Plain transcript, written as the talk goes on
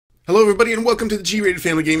Hello everybody and welcome to the G-Rated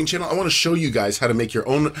Family Gaming Channel. I want to show you guys how to make your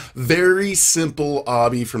own very simple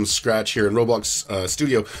obby from scratch here in Roblox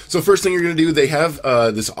Studio. So first thing you're going to do, they have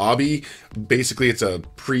this obby. Basically it's a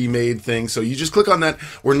pre-made thing, so you just click on that.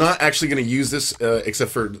 We're not actually going to use this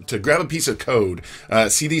except for to grab a piece of code.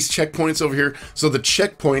 See these checkpoints over here? So the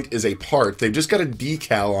checkpoint is a part. They've just got a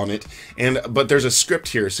decal on it, but there's a script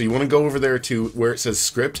here. So you want to go over there to where it says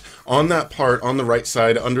script on that part on the right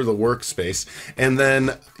side under the workspace, and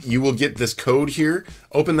then you will get this code here.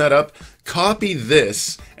 Open that up, copy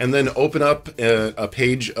this, and then open up a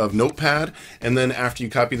page of Notepad, and then after you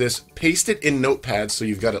copy this, paste it in Notepad so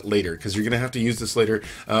you've got it later, because you're going to have to use this later,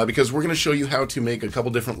 because we're going to show you how to make a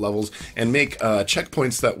couple different levels and make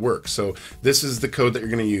checkpoints that work. So this is the code that you're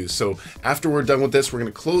going to use. So after we're done with this, we're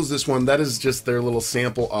going to close this one. That is just their little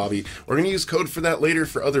sample obby. We're going to use code for that later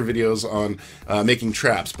for other videos on making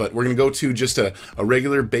traps, but we're going to go to just a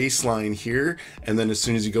regular baseline here, and then as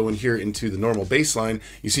soon as you go in here into the normal baseline,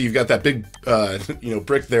 you see you've got that big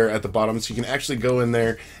brick there at the bottom, so you can actually go in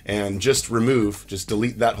there and just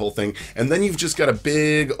delete that whole thing, and then you've just got a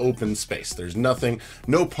big open space. There's nothing,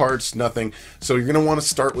 no parts, nothing. So you're going to want to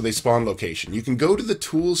start with a spawn location. You can go to the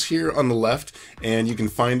tools here on the left and you can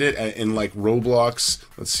find it in like Roblox.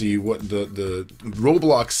 Let's see what the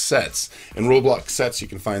Roblox sets. In Roblox sets you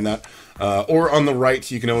can find that. Or on the right,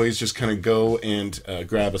 you can always just kind of go and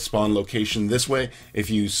grab a spawn location this way. If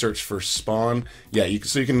you search for spawn, yeah,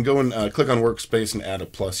 so you can go and click on workspace and add a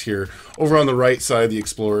plus here. Over on the right side, the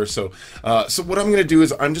Explorer. So what I'm going to do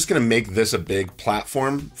is I'm just going to make this a big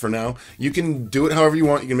platform for now. You can do it however you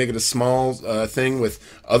want. You can make it a small thing with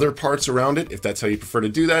other parts around it, if that's how you prefer to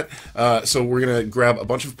do that. So we're going to grab a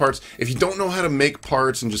bunch of parts. If you don't know how to make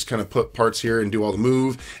parts and just kind of put parts here and do all the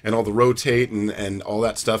move and all the rotate and all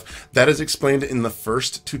that stuff, that is explained in the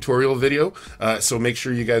first tutorial video, so make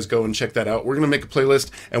sure you guys go and check that out. We're going to make a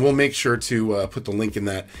playlist, and we'll make sure to put the link in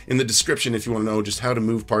the description if you want to know just how to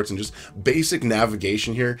move parts and just basic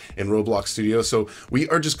navigation here in Roblox Studio. So we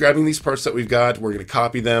are just grabbing these parts that we've got, we're going to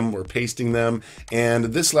copy them, we're pasting them, and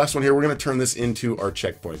this last one here, we're going to turn this into our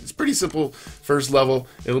checkpoint. It's pretty simple. First level,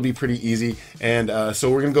 it'll be pretty easy, and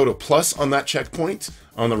so we're going to go to plus on that checkpoint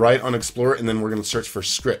on the right on Explorer, and then we're going to search for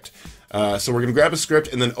script. So we're going to grab a script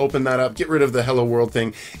and then open that up, get rid of the hello world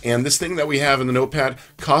thing, and this thing that we have in the notepad,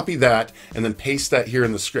 copy that and then paste that here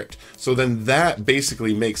in the script. So then that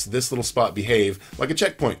basically makes this little spot behave like a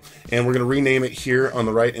checkpoint, and we're going to rename it here on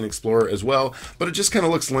the right in Explorer as well, but it just kind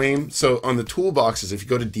of looks lame. So on the toolboxes, if you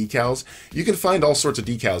go to decals, you can find all sorts of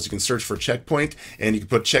decals. You can search for checkpoint and you can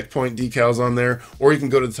put checkpoint decals on there, or you can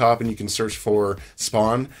go to the top and you can search for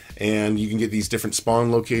spawn and you can get these different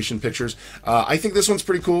spawn location pictures. I think this one's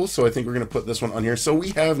pretty cool, so I think we're going to put this one on here. So we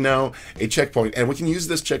have now a checkpoint, and we can use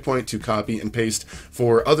this checkpoint to copy and paste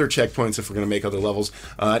for other checkpoints if we're going to make other levels.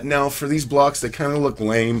 Now for these blocks, they kind of look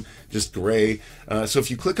lame, just gray. So if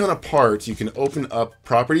you click on a part, you can open up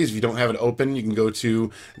properties. If you don't have it open, you can go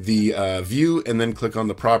to the view and then click on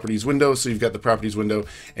the properties window. So you've got the properties window,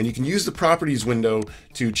 and you can use the properties window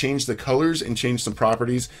to change the colors and change some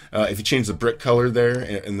properties. If you change the brick color there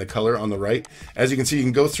and the color on the right, as you can see, you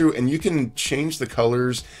can go through and you can change the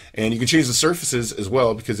colors, and you can change the surfaces as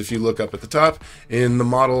well, because if you look up at the top in the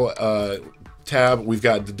model tab, we've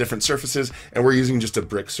got the different surfaces, and we're using just a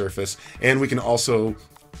brick surface, and we can also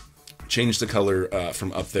change the color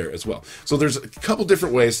from up there as well. So there's a couple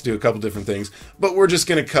different ways to do a couple different things, but we're just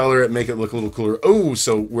going to color it, make it look a little cooler. Oh,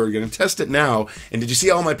 so we're going to test it now. And did you see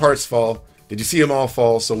all my parts fall? Did you see them all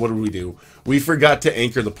fall? So what do? We forgot to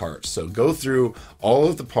anchor the parts. So go through all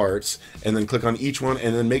of the parts and then click on each one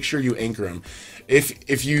and then make sure you anchor them.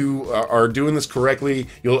 If you are doing this correctly,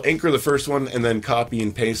 you'll anchor the first one and then copy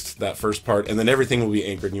and paste that first part, and then everything will be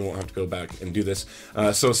anchored and you won't have to go back and do this.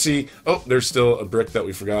 So see, oh, there's still a brick that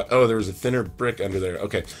we forgot. Oh, there was a thinner brick under there.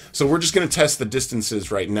 Okay, so we're just going to test the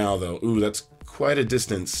distances right now though. Ooh, that's quite a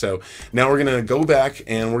distance. So now we're going to go back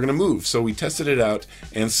and we're going to move. So we tested it out,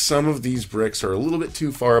 and some of these bricks are a little bit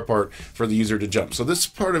too far apart for the user to jump. So this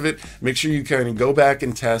part of it, make sure you kind of go back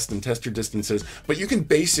and test your distances, but you can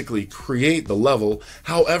basically create the level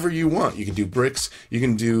however you want. You can do bricks, you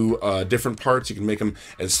can do different parts, you can make them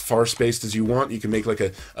as far spaced as you want, you can make like a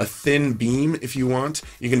thin beam if you want,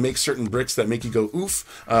 you can make certain bricks that make you go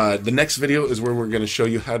oof. The next video is where we're going to show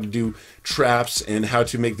you how to do traps and how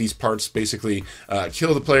to make these parts basically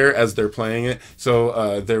kill the player as they're playing it.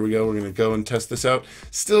 So there we go, we're going to go and test this out.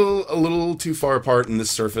 Still a little too far apart, and this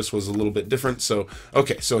surface was a little bit different. So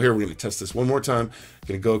okay, so here we're going to test this one more time.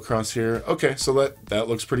 Going to go across here. Okay, so that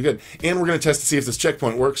looks pretty good, and we're going to test to see if this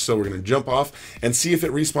checkpoint works. So we're going to jump off and see if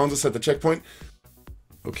it respawns us at the checkpoint.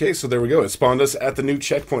 Okay, so there we go. It spawned us at the new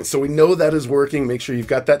checkpoint. So we know that is working. Make sure you've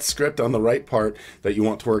got that script on the right part that you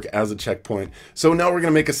want to work as a checkpoint. So now we're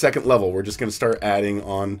going to make a second level. We're just going to start adding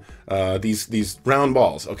on these round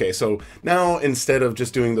balls. Okay, so now instead of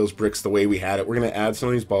just doing those bricks the way we had it, we're going to add some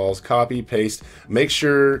of these balls, copy, paste. Make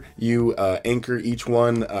sure you anchor each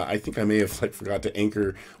one. I think I may have forgot to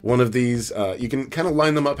anchor one of these. You can kind of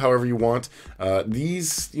line them up however you want.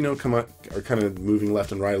 These, you know, are kind of moving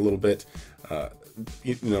left and right a little bit.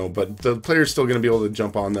 You know, but the player's still going to be able to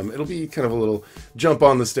jump on them. It'll be kind of a little jump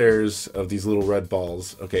on the stairs of these little red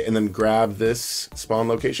balls. Okay, and then grab this spawn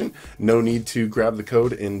location. No need to grab the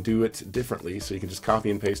code and do it differently. So you can just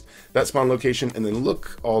copy and paste that spawn location and then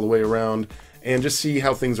look all the way around and just see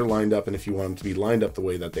how things are lined up and if you want them to be lined up the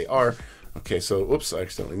way that they are. Okay, so, whoops, I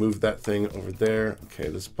accidentally moved that thing over there. Okay,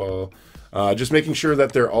 this ball. Just making sure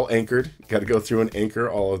that they're all anchored. Got to go through and anchor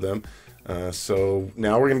all of them. So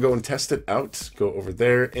now we're going to go and test it out. Go over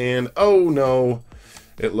there and, oh no,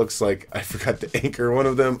 it looks like I forgot to anchor one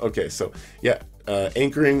of them. Okay, so yeah,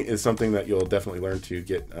 anchoring is something that you'll definitely learn to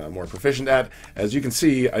get more proficient at. As you can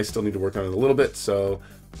see, I still need to work on it a little bit. So,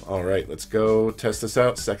 all right, let's go test this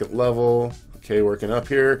out. Second level. Okay, working up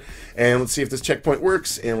here, and let's see if this checkpoint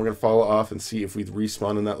works, and we're going to follow off and see if we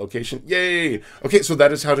respawn in that location. Yay! Okay, so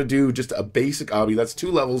that is how to do just a basic obby. That's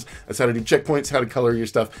 2 levels. That's how to do checkpoints, how to color your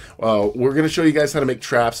stuff. We're going to show you guys how to make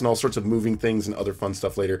traps and all sorts of moving things and other fun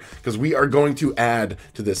stuff later, because we are going to add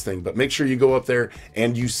to this thing. But make sure you go up there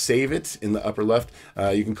and you save it in the upper left.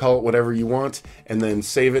 You can call it whatever you want, and then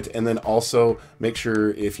save it, and then also make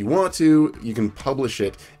sure if you want to, you can publish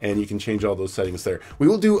it, and you can change all those settings there. We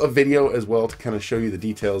will do a video as well to kind of show you the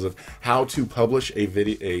details of how to publish a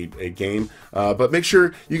game, but make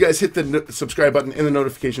sure you guys hit the subscribe button and the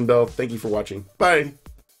notification bell. Thank you for watching. Bye.